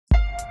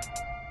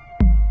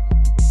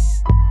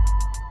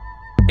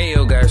Hey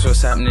yo guys,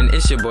 what's happening?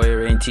 It's your boy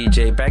Rain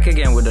TJ back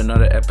again with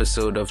another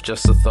episode of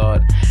Just a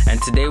Thought,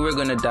 and today we're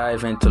gonna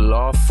dive into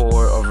Law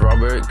 4 of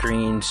Robert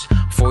Greene's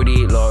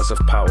 48 Laws of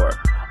Power.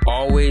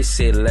 Always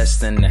say less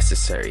than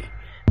necessary.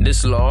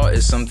 This law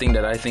is something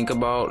that I think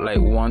about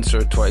like once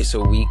or twice a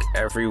week,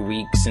 every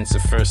week since the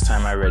first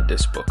time I read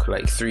this book,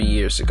 like 3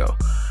 years ago,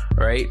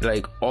 right?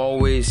 Like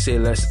always say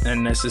less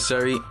than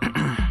necessary.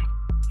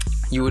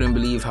 You wouldn't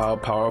believe how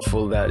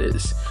powerful that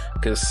is,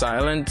 because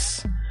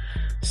silence,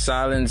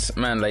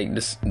 man, like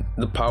this,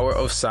 the power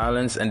of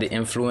silence and the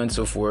influence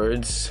of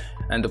words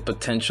and the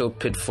potential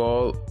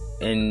pitfall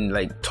in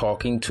like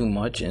talking too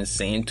much and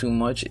saying too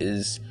much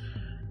is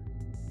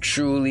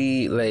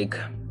truly like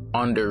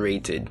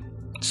underrated.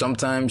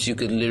 Sometimes you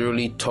could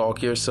literally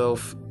talk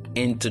yourself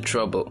into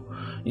trouble.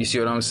 You see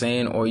what I'm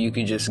saying? Or you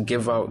could just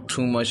give out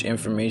too much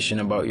information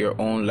about your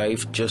own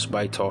life just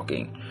by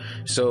talking.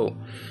 So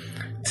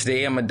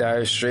today I'm gonna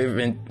dive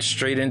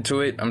straight into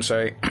it.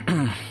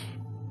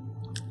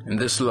 And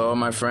this law,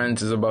 my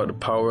friends, is about the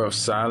power of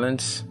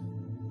silence.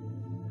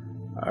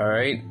 All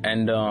right,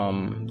 and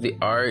the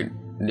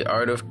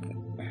art of.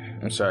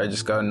 I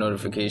just got a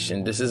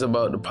notification. This is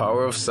about the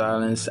power of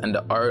silence and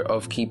the art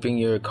of keeping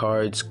your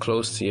cards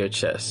close to your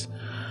chest.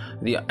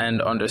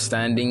 And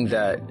understanding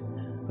that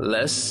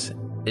less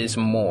is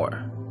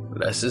more.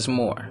 Less is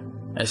more,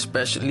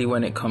 especially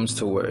when it comes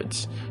to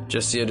words.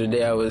 Just the other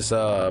day, I was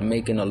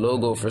making a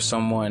logo for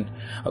someone,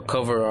 a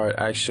cover art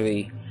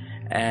actually.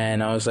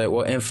 And I was like,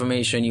 what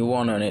information you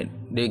want on it?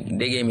 They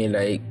gave me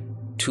like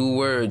 2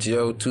 words,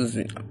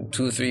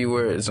 three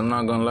words. I'm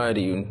not gonna lie to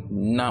you,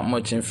 not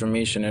much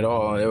information at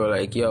all. They were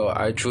like, yo,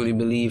 I truly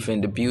believe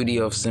in the beauty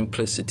of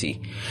simplicity,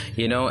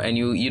 and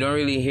you don't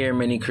really hear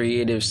many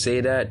creatives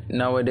say that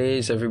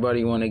nowadays.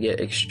 Everybody want to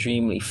get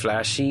extremely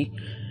flashy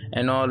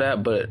and all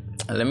that, but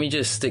let me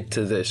just stick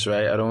to this,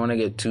 right? I don't want to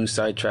get too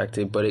sidetracked,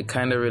 but it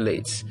kind of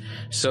relates.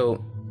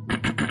 So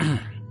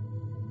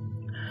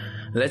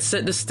let's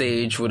set the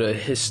stage with a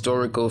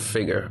historical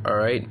figure, all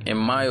right? In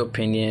my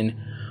opinion,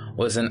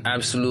 was an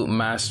absolute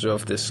master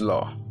of this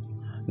law.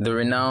 The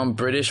renowned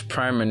British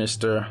Prime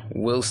Minister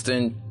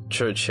Winston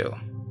Churchill.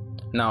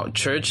 Now,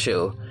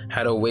 Churchill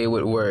had a way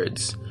with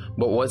words,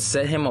 but what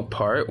set him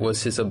apart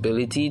was his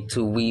ability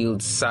to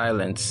wield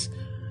silence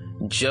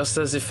just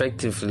as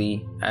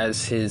effectively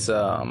as his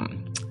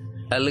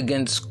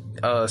elegant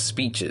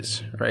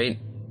speeches, right?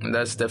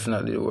 That's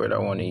definitely the word I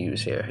want to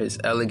use here. His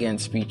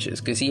elegant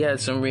speeches, because he had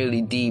some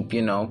really deep,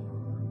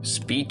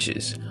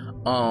 speeches.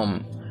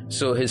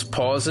 So his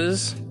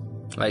pauses,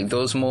 like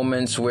those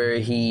moments where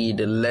he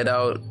let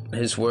out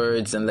his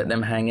words and let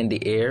them hang in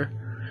the air,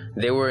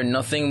 they were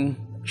nothing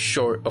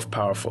short of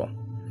powerful.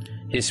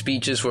 His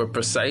speeches were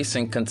precise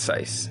and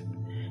concise.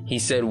 He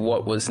said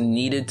what was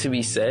needed to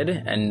be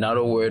said and not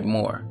a word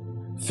more.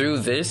 Through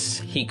this,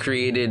 he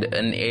created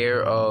an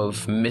air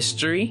of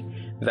mystery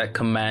that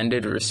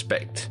commanded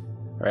respect,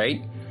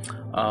 right?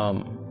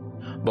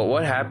 But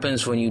what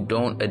happens when you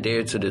don't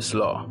adhere to this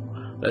law?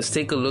 Let's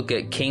take a look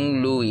at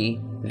King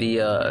Louis the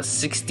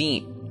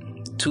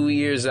 16th, 2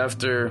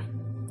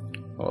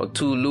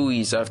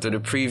 Louis after the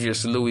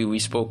previous Louis we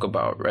spoke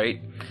about,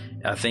 right?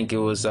 I think it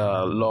was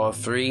Law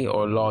 3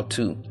 or Law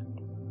 2.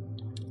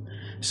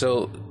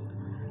 So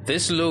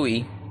this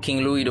Louis,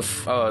 King Louis the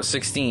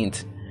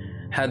 16th,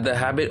 had the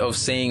habit of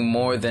saying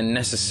more than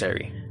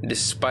necessary.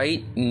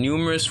 Despite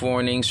numerous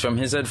warnings from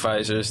his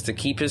advisors to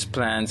keep his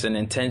plans and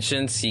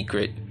intentions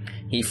secret,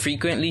 he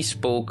frequently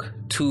spoke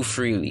too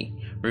freely,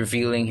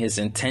 revealing his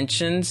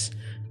intentions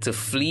to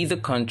flee the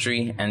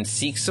country and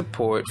seek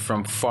support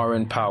from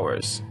foreign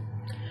powers.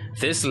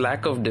 This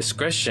lack of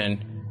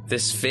discretion,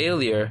 this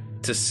failure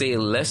to say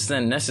less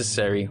than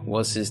necessary,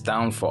 was his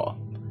downfall.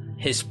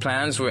 His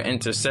plans were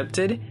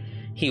intercepted,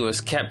 he was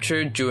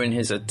captured during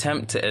his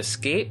attempt to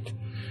escape,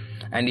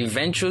 and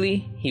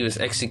eventually he was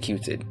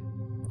executed.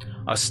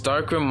 A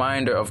stark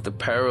reminder of the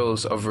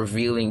perils of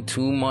revealing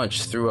too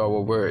much through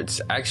our words.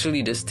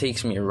 Actually, this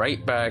takes me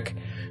right back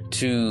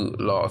to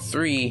Law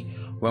 3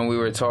 when we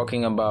were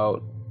talking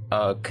about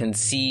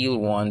conceal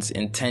one's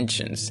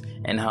intentions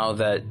and how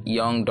that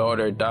young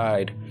daughter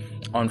died,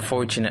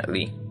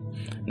 unfortunately.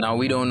 Now,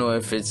 we don't know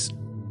if it's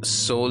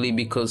solely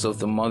because of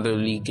the mother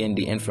leaking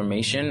the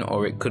information,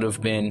 or it could have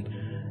been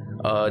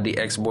the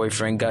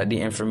ex-boyfriend got the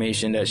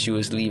information that she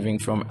was leaving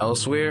from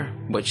elsewhere,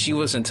 but she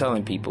wasn't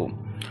telling people.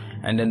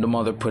 And then the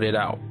mother put it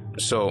out.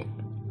 So,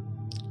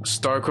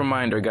 stark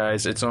reminder,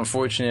 guys. It's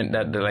unfortunate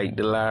that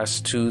the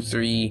last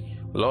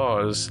 2-3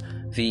 laws,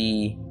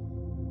 the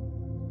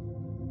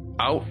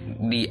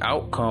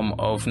outcome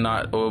of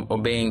not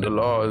obeying the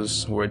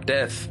laws were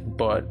death,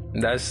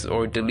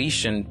 or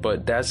deletion.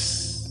 But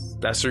that's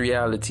the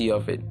reality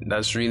of it.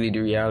 That's really the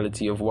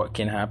reality of what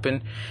can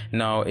happen.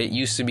 Now, it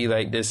used to be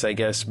like this, I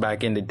guess,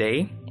 back in the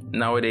day.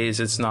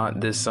 Nowadays, it's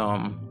not this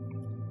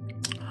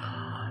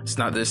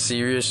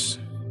serious,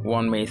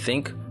 one may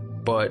think,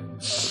 but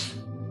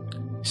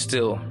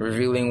Still,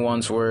 revealing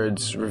one's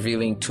words,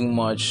 revealing too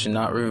much,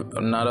 not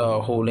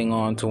holding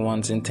on to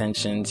one's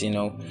intentions,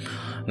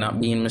 not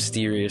being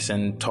mysterious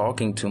and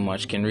talking too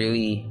much can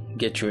really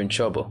get you in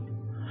trouble.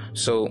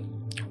 So,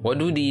 what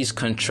do these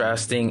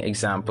contrasting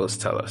examples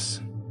tell us?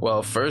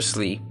 Well,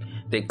 firstly,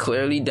 they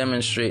clearly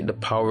demonstrate the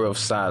power of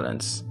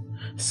silence.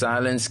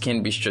 Silence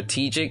can be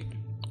strategic,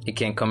 it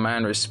can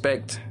command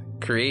respect,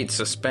 create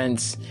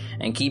suspense,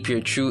 and keep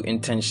your true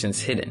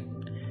intentions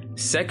hidden.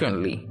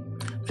 Secondly,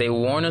 they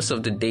warn us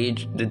of the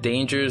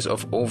dangers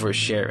of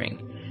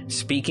oversharing.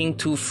 Speaking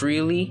too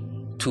freely,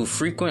 too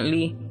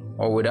frequently,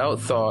 or without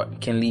thought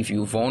can leave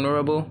you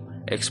vulnerable,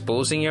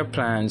 exposing your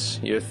plans,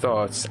 your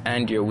thoughts,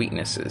 and your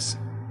weaknesses.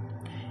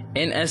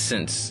 In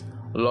essence,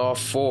 Law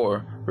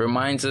 4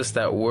 reminds us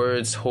that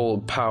words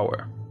hold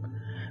power.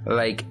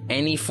 Like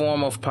any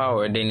form of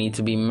power, they need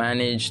to be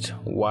managed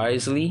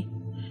wisely.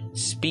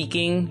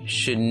 Speaking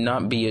should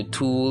not be a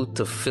tool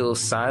to fill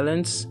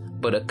silence,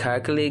 but a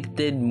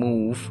calculated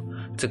move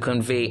to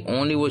convey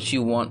only what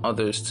you want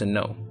others to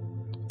know,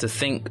 to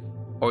think,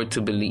 or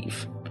to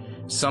believe.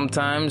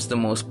 Sometimes the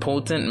most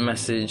potent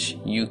message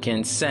you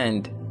can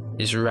send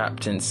is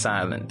wrapped in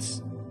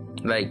silence.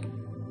 Like,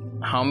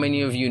 how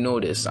many of you know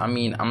this? I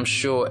mean, I'm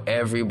sure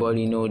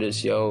everybody know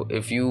this, yo.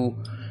 If you're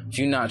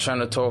not trying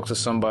to talk to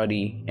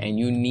somebody and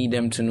you need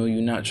them to know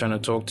you're not trying to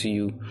talk to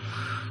you,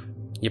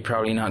 you're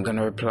probably not going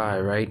to reply,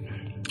 right?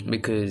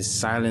 Because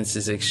silence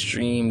is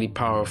extremely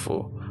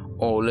powerful.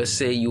 Or let's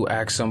say you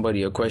ask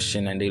somebody a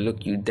question and they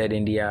look you dead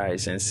in the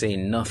eyes and say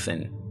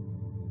nothing.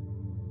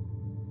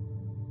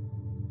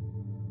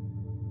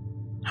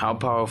 How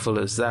powerful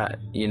is that?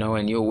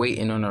 And you're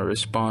waiting on a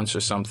response or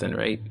something,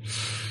 right?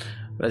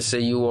 Let's say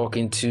you walk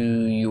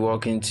into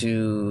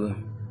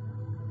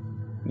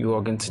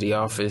the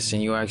office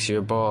and you ask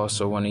your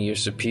boss or one of your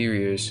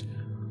superiors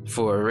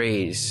for a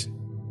raise.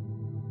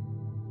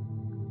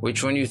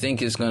 Which one do you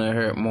think is gonna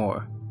hurt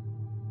more?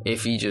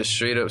 If he just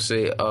straight up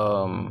say,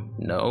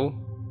 no,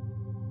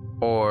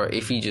 or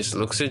if he just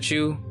looks at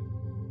you,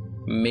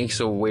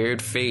 makes a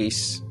weird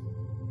face,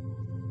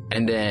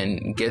 and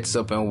then gets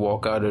up and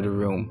walk out of the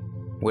room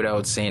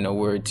without saying a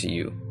word to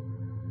you,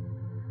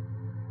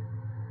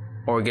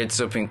 or gets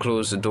up and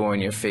close the door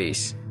in your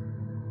face.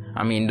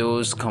 I mean,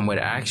 those come with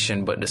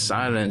action, but the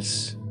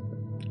silence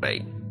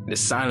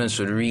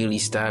would really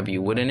stab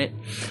you, wouldn't it?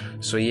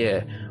 So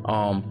yeah,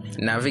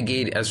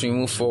 navigate as we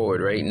move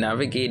forward, right?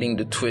 Navigating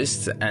the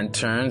twists and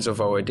turns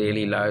of our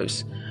daily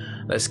lives.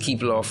 Let's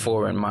keep Law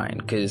 4 in mind,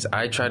 because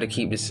I try to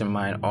keep this in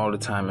mind all the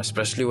time,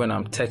 especially when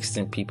I'm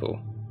texting people.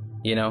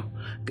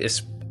 It's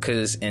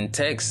because in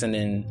text and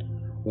in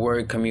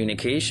word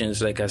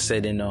communications, like I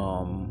said in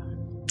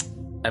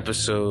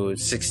episode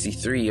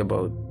 63,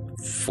 about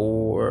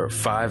 4 or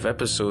 5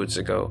 episodes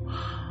ago,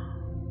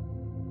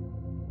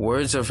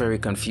 words are very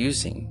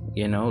confusing,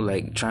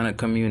 like trying to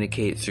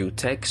communicate through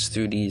text,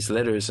 through these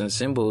letters and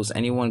symbols.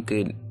 Anyone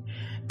could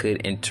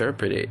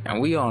interpret it,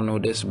 and we all know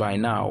this by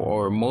now,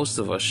 or most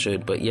of us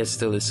should, but yet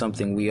still it's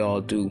something we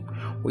all do.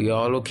 We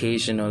all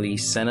occasionally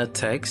send a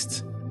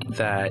text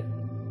that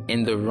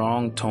in the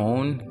wrong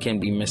tone can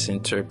be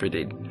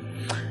misinterpreted,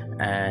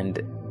 and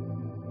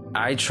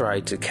I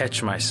try to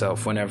catch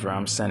myself whenever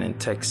I'm sending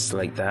texts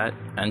like that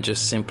and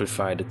just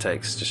simplify the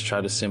text. Just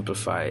try to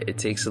simplify it. It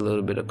takes a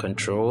little bit of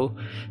control,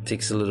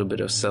 takes a little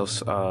bit of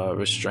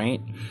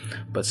self-restraint,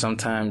 but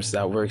sometimes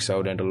that works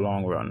out in the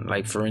long run.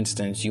 Like, for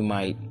instance, you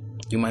might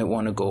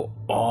want to go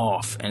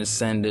off and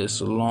send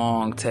this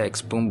long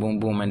text, boom, boom,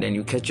 boom, and then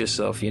you catch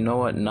yourself, you know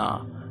what?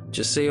 Nah,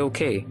 just say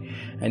okay.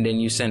 And then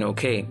you send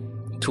okay.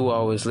 2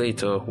 hours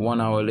later, 1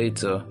 hour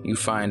later, you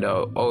find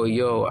out, oh,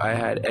 yo, I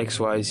had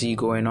XYZ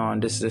going on,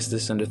 this,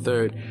 and the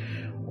third.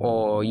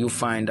 Or you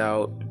find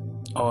out,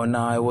 oh,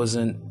 no, it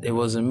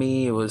wasn't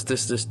me, it was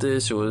this,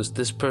 it was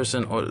this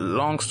person. Or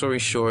long story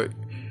short,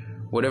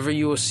 whatever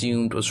you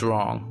assumed was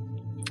wrong.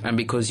 And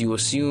because you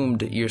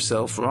assumed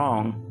yourself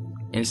wrong,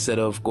 instead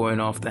of going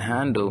off the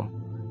handle,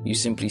 you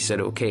simply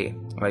said okay.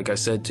 Like I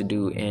said to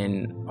do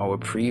in our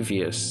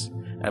previous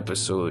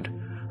episode,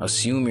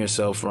 assume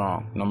yourself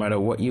wrong. No matter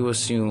what you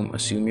assume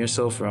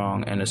yourself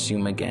wrong and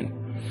assume again,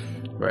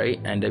 right?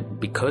 And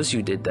because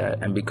you did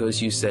that, and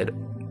because you said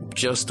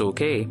just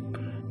okay,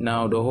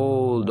 now the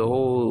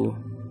whole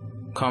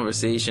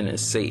conversation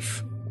is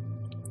safe.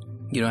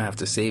 You don't have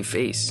to save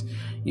face.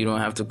 You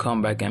don't have to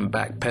come back and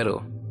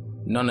backpedal.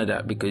 None of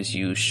that, because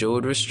you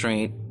showed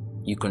restraint,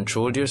 you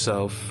controlled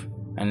yourself,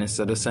 and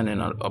instead of sending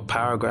a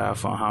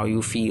paragraph on how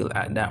you feel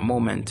at that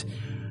moment,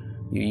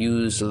 you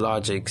used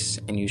logics,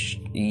 and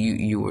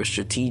you were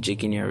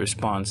strategic in your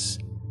response,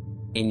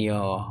 in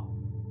your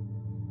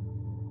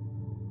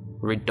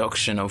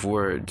reduction of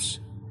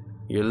words,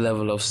 your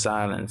level of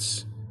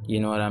silence.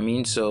 You know what I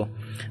mean? So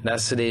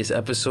that's today's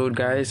episode,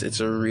 guys. It's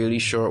a really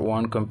short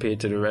one compared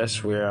to the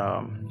rest. We're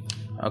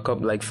a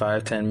couple, like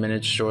 5-10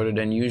 minutes shorter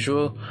than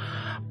usual,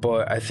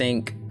 but I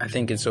think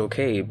it's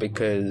okay,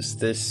 because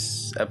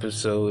this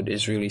episode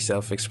is really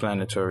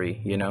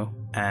self-explanatory,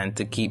 and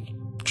to keep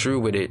true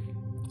with it,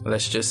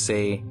 let's just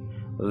say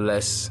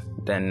less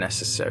than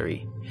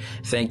necessary.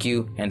 Thank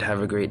you and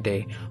have a great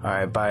day. All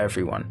right, bye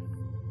everyone.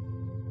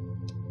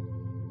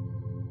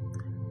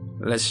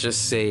 Let's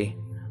just say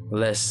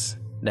less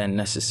than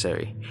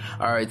necessary.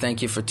 All right,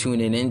 thank you for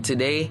tuning in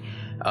today.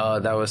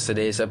 That was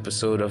today's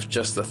episode of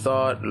Just a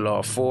Thought,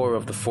 Law 4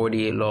 of the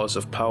 48 Laws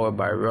of Power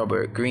by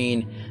Robert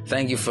Greene.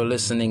 Thank you for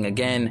listening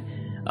again.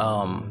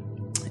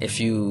 If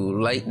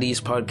you like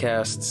these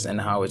podcasts and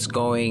how it's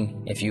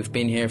going, if you've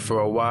been here for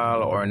a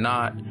while or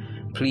not,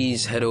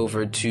 please head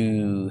over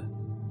to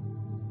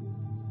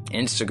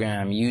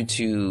Instagram,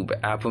 YouTube,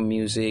 Apple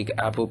Music,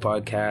 Apple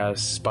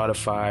Podcasts,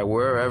 Spotify,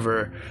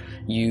 wherever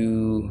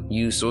you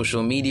use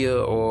social media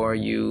or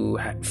you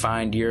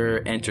find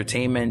your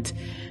entertainment,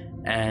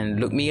 and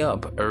look me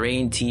up,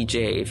 Arain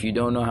TJ. If you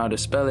don't know how to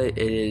spell it,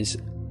 it is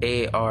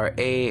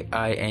ARAINE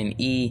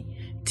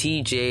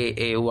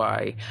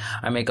TJAY.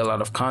 I make a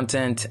lot of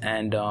content,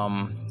 and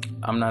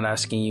I'm not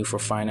asking you for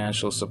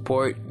financial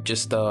support,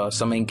 just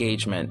some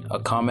engagement, a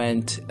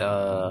comment,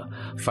 a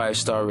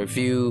 5-star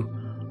review,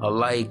 a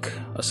like,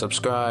 a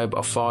subscribe,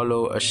 a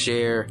follow, a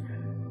share.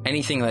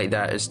 Anything like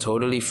that is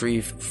totally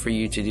free for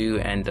you to do,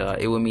 and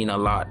it will mean a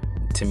lot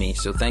to me.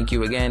 So thank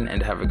you again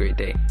and have a great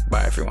day.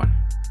 Bye everyone.